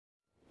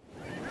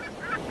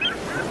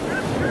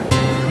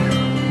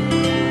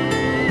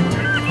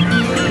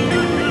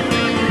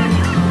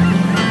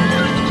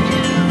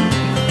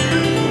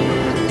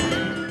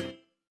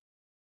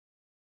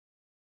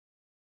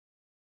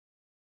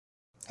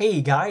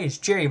Hey guys,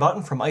 Jerry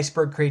Button from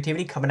Iceberg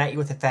Creativity coming at you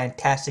with a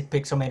fantastic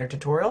Pixelmator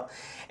tutorial,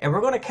 and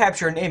we're going to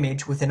capture an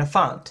image within a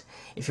font.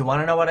 If you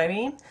want to know what I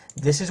mean,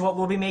 this is what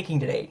we'll be making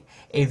today.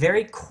 A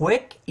very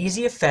quick,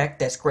 easy effect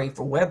that's great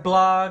for web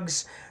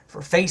blogs,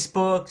 for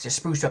Facebook, to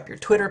spruce up your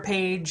Twitter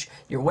page,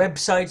 your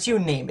websites, you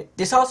name it.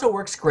 This also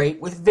works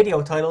great with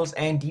video titles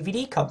and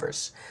DVD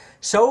covers.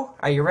 So,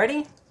 are you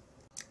ready?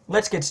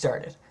 Let's get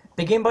started.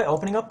 Begin by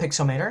opening up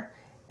Pixelmator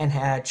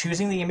and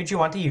choosing the image you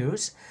want to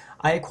use.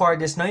 I acquired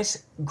this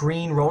nice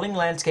green rolling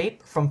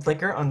landscape from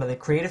Flickr under the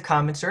Creative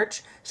Commons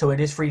search, so it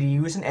is free to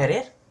use and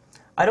edit.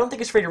 I don't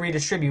think it's free to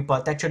redistribute,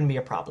 but that shouldn't be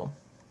a problem.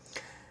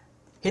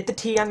 Hit the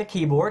T on the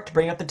keyboard to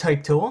bring up the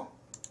type tool,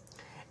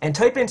 and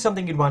type in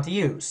something you'd want to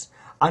use.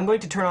 I'm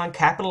going to turn on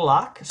capital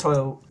lock,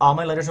 so all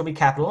my letters will be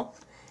capital,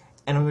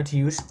 and I'm going to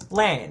use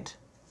land.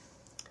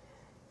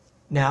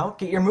 Now,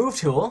 get your move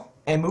tool,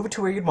 and move it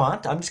to where you'd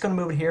want. I'm just going to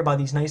move it here by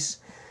these nice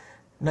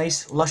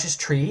luscious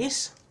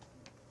trees.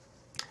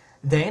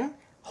 Then,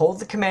 hold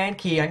the Command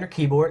key on your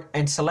keyboard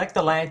and select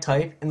the land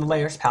type in the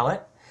Layers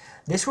palette.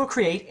 This will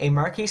create a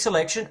marquee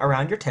selection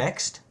around your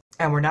text,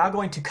 and we're now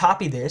going to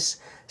copy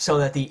this so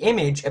that the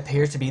image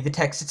appears to be the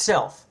text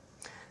itself.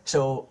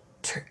 So,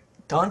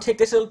 untick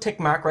this little tick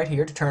mark right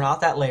here to turn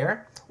off that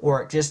layer,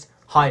 or just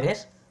hide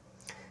it.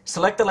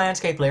 Select the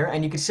landscape layer,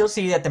 and you can still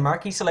see that the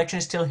marquee selection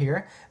is still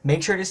here.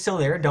 Make sure it is still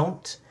there,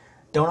 don't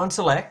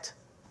unselect.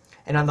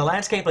 And on the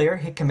landscape layer,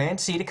 hit Command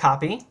C to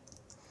copy,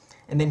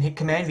 and then hit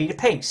Command V to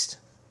paste.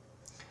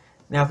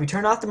 Now if we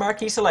turn off the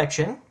marquee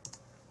selection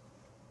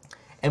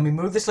and we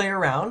move this layer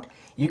around,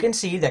 you can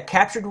see that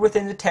captured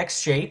within the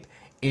text shape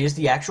is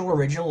the actual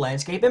original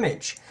landscape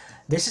image.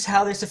 This is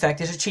how this effect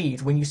is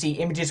achieved when you see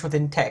images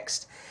within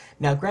text.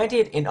 Now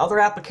granted, in other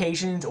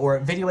applications or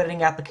video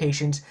editing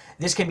applications,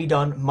 this can be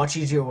done much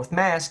easier with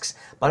masks,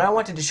 but I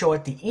wanted to show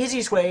it the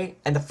easiest way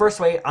and the first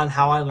way on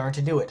how I learned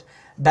to do it,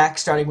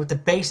 starting with the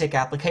basic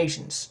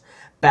applications,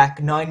 back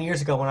 9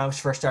 years ago when I was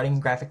first starting in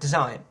graphic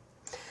design.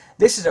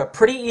 This is a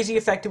pretty easy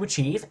effect to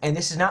achieve, and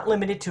this is not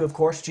limited to, of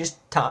course, just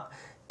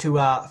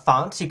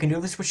fonts. You can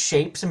do this with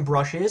shapes and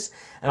brushes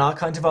and all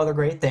kinds of other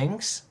great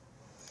things.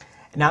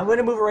 And now I'm going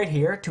to move it right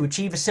here to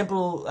achieve a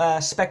simple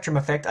spectrum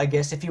effect, I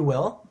guess, if you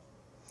will.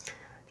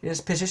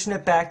 Just position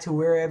it back to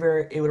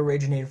wherever it would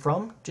originate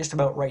from, just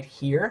about right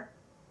here.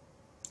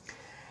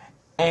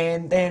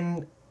 And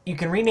then you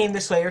can rename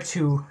this layer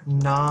to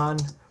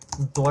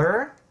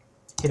non-blur.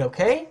 Hit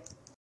OK.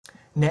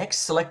 Next,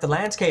 select the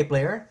landscape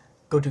layer.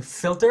 Go to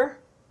Filter,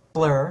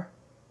 Blur,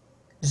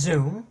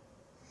 Zoom,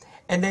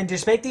 and then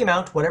just make the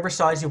amount whatever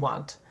size you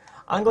want.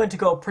 I'm going to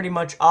go pretty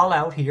much all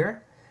out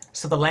here,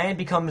 so the land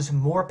becomes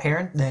more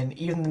apparent than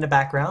even in the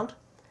background.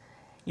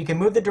 You can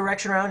move the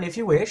direction around if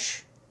you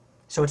wish,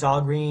 so it's all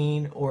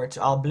green, or it's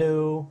all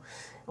blue,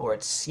 or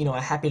it's,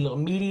 a happy little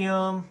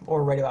medium,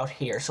 or right about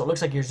here. So it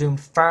looks like you're zoomed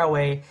far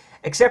away,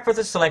 except for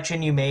the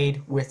selection you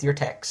made with your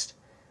text.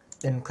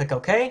 Then click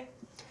OK,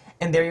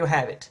 and there you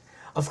have it.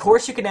 Of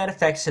course, you can add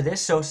effects to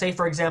this, so say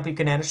for example you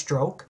can add a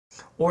stroke,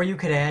 or you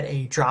could add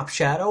a drop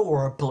shadow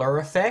or a blur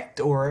effect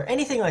or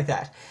anything like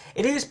that.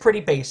 It is pretty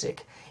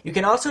basic. You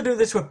can also do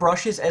this with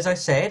brushes, as I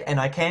said, and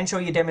I can show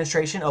you a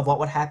demonstration of what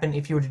would happen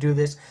if you were to do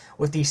this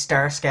with the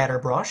Star Scatter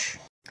brush.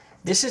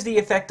 This is the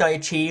effect I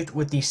achieved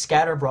with the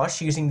Scatter brush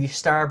using the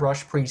Star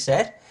Brush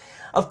preset.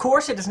 Of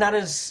course, it is not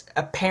as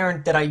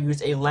apparent that I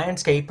used a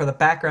landscape for the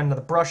background of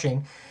the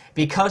brushing,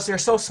 because they're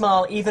so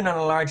small, even on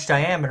a large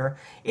diameter,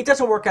 it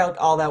doesn't work out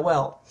all that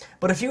well.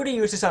 But if you were to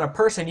use this on a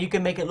person, you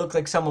can make it look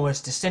like someone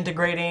was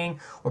disintegrating,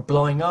 or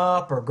blowing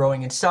up, or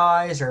growing in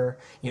size, or,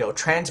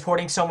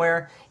 transporting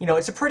somewhere.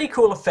 It's a pretty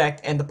cool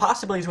effect, and the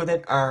possibilities with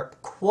it are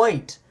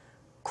quite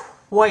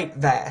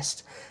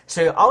vast.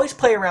 So always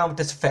play around with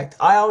this effect.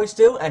 I always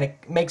do, and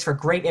it makes for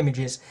great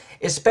images,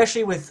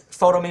 especially with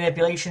photo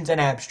manipulations and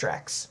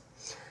abstracts.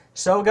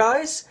 So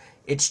guys,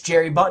 it's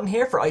Jerry Button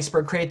here for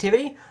Iceberg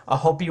Creativity. I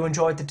hope you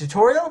enjoyed the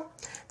tutorial.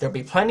 There'll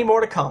be plenty more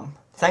to come.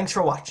 Thanks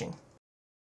for watching.